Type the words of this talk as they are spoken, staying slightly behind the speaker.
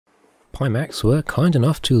Pimax were kind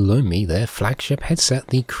enough to loan me their flagship headset,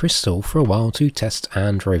 the Crystal, for a while to test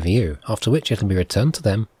and review, after which it'll be returned to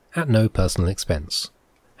them at no personal expense.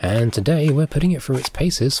 And today we're putting it through its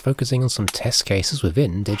paces, focusing on some test cases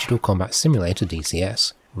within Digital Combat Simulator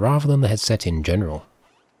DCS, rather than the headset in general.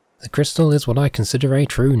 The Crystal is what I consider a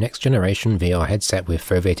true next-generation VR headset with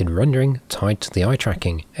foveated rendering tied to the eye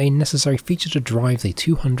tracking, a necessary feature to drive the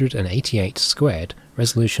 288 squared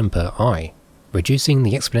resolution per eye, reducing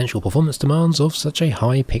the exponential performance demands of such a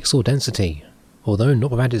high pixel density. Although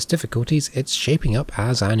not without its difficulties, it's shaping up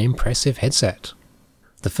as an impressive headset.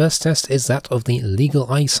 The first test is that of the legal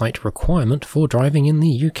eyesight requirement for driving in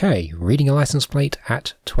the UK, reading a license plate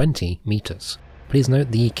at 20 meters. Please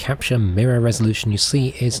note the capture mirror resolution you see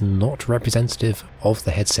is not representative of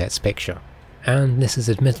the headset's picture. And this is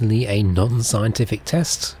admittedly a non-scientific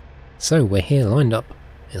test, so we're here lined up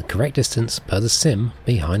in the correct distance per the sim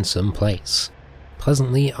behind some plates.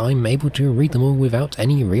 Pleasantly, I'm able to read them all without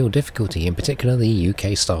any real difficulty, in particular the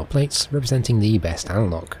UK style plates representing the best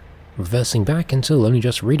analog. Reversing back until only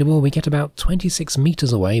just readable, we get about 26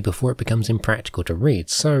 meters away before it becomes impractical to read,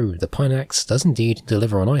 so the Pimax does indeed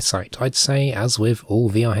deliver on eyesight. I'd say, as with all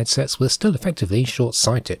VR headsets, we're still effectively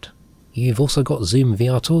short-sighted. You've also got zoom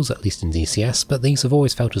VR tools, at least in DCS, but these have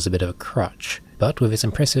always felt as a bit of a crutch. But with its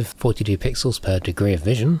impressive 42 pixels per degree of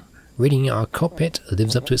vision, reading our cockpit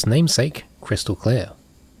lives up to its namesake, crystal clear.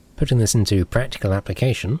 Putting this into practical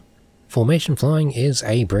application, formation flying is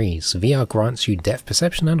a breeze. VR grants you depth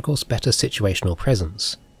perception and of course better situational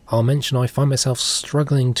presence. I'll mention I find myself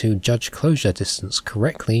struggling to judge closure distance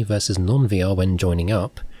correctly versus non-VR when joining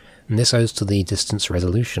up, and this owes to the distance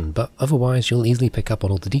resolution, but otherwise you'll easily pick up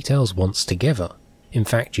on all the details once together. In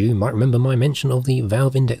fact, you might remember my mention of the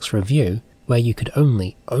Valve Index review, where you could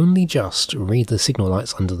only just read the signal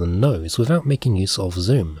lights under the nose without making use of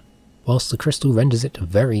zoom, whilst the Crystal renders it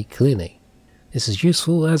very clearly. This is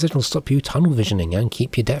useful as it'll stop you tunnel visioning and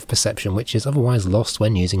keep your depth perception, which is otherwise lost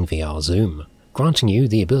when using VR zoom, granting you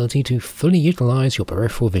the ability to fully utilise your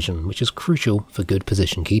peripheral vision, which is crucial for good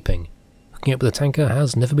position keeping. Hooking up with a tanker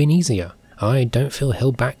has never been easier. I don't feel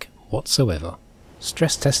held back whatsoever.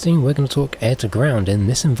 Stress testing, we're going to talk air to ground. In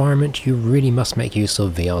this environment you really must make use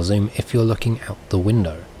of VR zoom if you're looking out the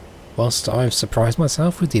window. Whilst I've surprised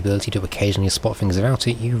myself with the ability to occasionally spot things without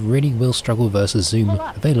it, you really will struggle versus zoom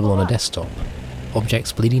available on a desktop.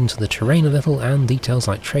 Objects bleeding into the terrain a little and details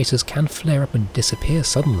like tracers can flare up and disappear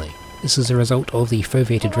suddenly. This is a result of the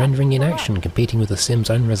foveated rendering in action competing with the sim's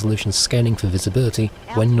own resolution scaling for visibility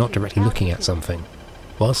when you're not directly looking at something.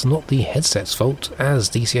 Whilst not the headset's fault, as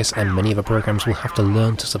DCS and many other programs will have to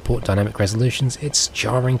learn to support dynamic resolutions, it's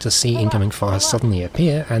jarring to see incoming fires suddenly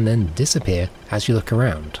appear and then disappear as you look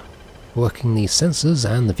around. Working the sensors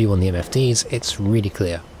and the view on the MFDs, it's really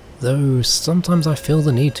clear, though sometimes I feel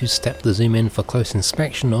the need to step the zoom in for close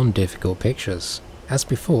inspection on difficult pictures. As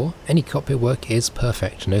before, any cockpit work is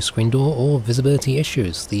perfect, no screen door or visibility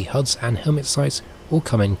issues, the HUDs and helmet sights all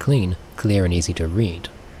come in clean, clear and easy to read.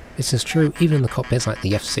 This is true even in the cockpits like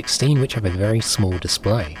the F-16, which have a very small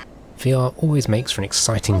display. VR always makes for an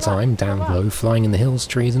exciting time down low, flying in the hills,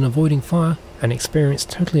 trees and avoiding fire, an experience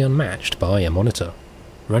totally unmatched by a monitor.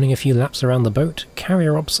 Running a few laps around the boat,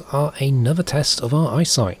 carrier ops are another test of our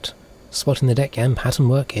eyesight. Spotting the deck and pattern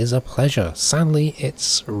work is a pleasure. Sadly,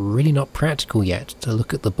 it's really not practical yet to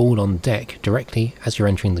look at the board on deck directly as you're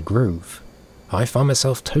entering the groove. I find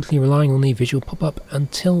myself totally relying on the visual pop-up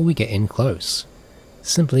until we get in close.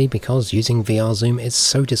 Simply because using VR zoom is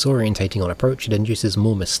so disorientating on approach, it induces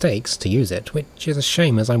more mistakes to use it, which is a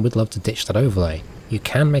shame as I would love to ditch that overlay. You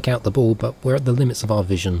can make out the ball, but we're at the limits of our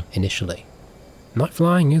vision initially. Night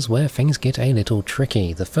flying is where things get a little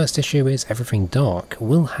tricky. The first issue is everything dark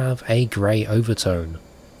will have a grey overtone.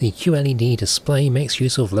 The QLED display makes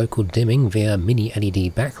use of local dimming via mini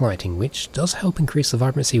LED backlighting, which does help increase the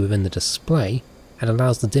vibrancy within the display and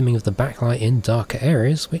allows the dimming of the backlight in darker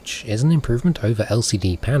areas, which is an improvement over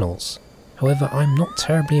LCD panels. However, I'm not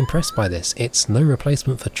terribly impressed by this. It's no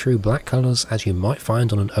replacement for true black colours as you might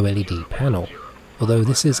find on an OLED panel, although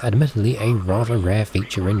this is admittedly a rather rare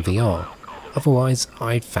feature in VR. Otherwise,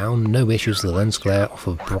 I'd found no issues with the lens glare off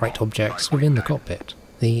of bright objects within the cockpit.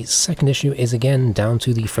 The second issue is again down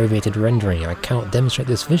to the foveated rendering. I cannot demonstrate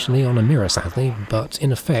this visually on a mirror sadly, but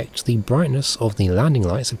in effect the brightness of the landing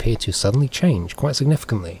lights appear to suddenly change quite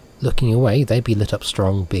significantly. Looking away they'd be lit up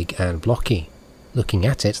strong, big and blocky. Looking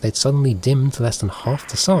at it they'd suddenly dim to less than half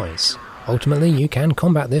the size. Ultimately you can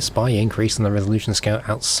combat this by increasing the resolution scale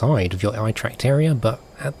outside of your eye tracked area, but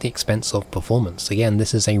at the expense of performance. Again,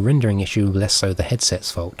 this is a rendering issue, less so the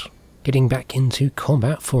headset's fault. Getting back into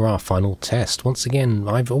combat for our final test. Once again,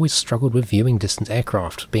 I've always struggled with viewing distant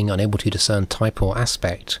aircraft, being unable to discern type or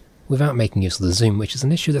aspect, without making use of the zoom, which is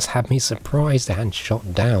an issue that's had me surprised and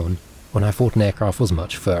shot down when I thought an aircraft was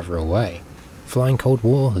much further away. Flying Cold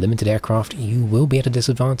War, limited aircraft, you will be at a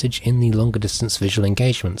disadvantage in the longer distance visual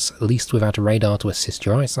engagements, at least without a radar to assist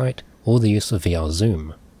your eyesight, or the use of VR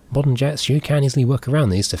zoom. Modern jets, you can easily work around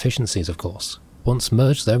these deficiencies of course. Once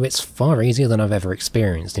merged though, it's far easier than I've ever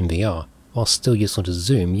experienced in VR. While still useful to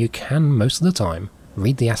zoom, you can, most of the time,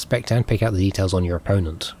 read the aspect and pick out the details on your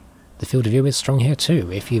opponent. The field of view is strong here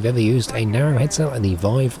too. If you've ever used a narrow headset like the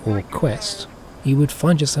Vive or Quest, you would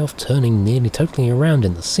find yourself turning nearly totally around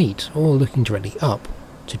in the seat, or looking directly up,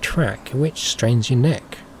 to track, which strains your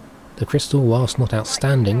neck. The Crystal, whilst not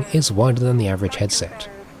outstanding, is wider than the average headset.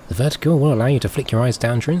 The vertical will allow you to flick your eyes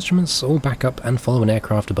down to instruments, or back up and follow an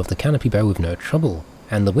aircraft above the canopy bow with no trouble,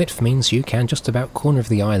 and the width means you can just about corner of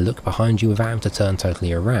the eye look behind you without having to turn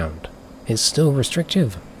totally around. It's still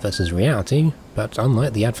restrictive versus reality, but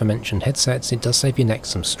unlike the aforementioned headsets, it does save your neck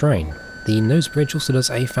some strain. The nose bridge also does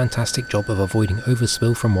a fantastic job of avoiding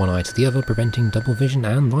overspill from one eye to the other, preventing double vision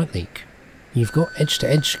and light leak. You've got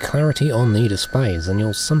edge-to-edge clarity on the displays, and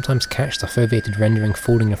you'll sometimes catch the foveated rendering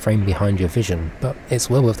falling a frame behind your vision, but it's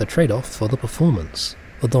well worth the trade-off for the performance.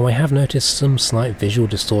 Although I have noticed some slight visual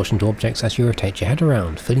distortion to objects as you rotate your head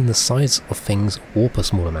around, feeling the size of things warp a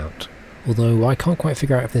small amount. Although I can't quite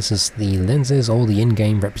figure out if this is the lenses or the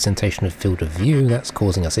in-game representation of field of view that's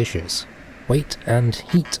causing us issues. Weight and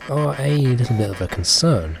heat are a little bit of a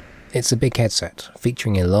concern. It's a big headset,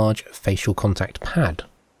 featuring a large facial contact pad.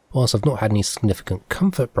 Whilst I've not had any significant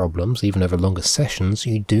comfort problems, even over longer sessions,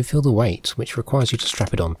 you do feel the weight, which requires you to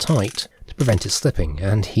strap it on tight to prevent it slipping,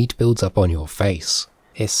 and heat builds up on your face.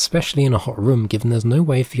 Especially in a hot room, given there's no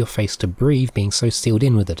way for your face to breathe being so sealed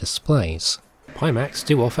in with the displays. Pimax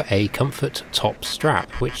do offer a comfort top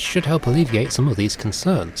strap, which should help alleviate some of these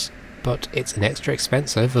concerns, but it's an extra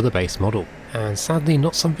expense over the base model, and sadly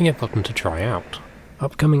not something I've gotten to try out.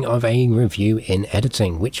 Upcoming of a review in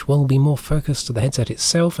editing, which will be more focused to the headset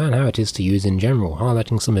itself and how it is to use in general,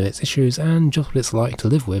 highlighting some of its issues and just what it's like to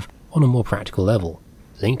live with on a more practical level.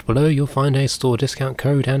 Linked below you'll find a store discount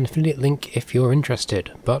code and affiliate link if you're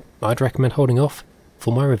interested, but I'd recommend holding off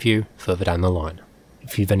for my review further down the line.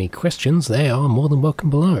 If you've any questions, they are more than welcome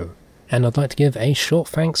below. And I'd like to give a short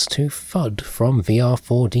thanks to FUD from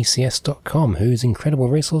VR4DCS.com, whose incredible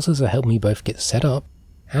resources have helped me both get set up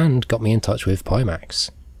and got me in touch with Pimax.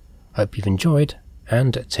 Hope you've enjoyed,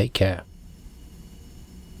 and take care.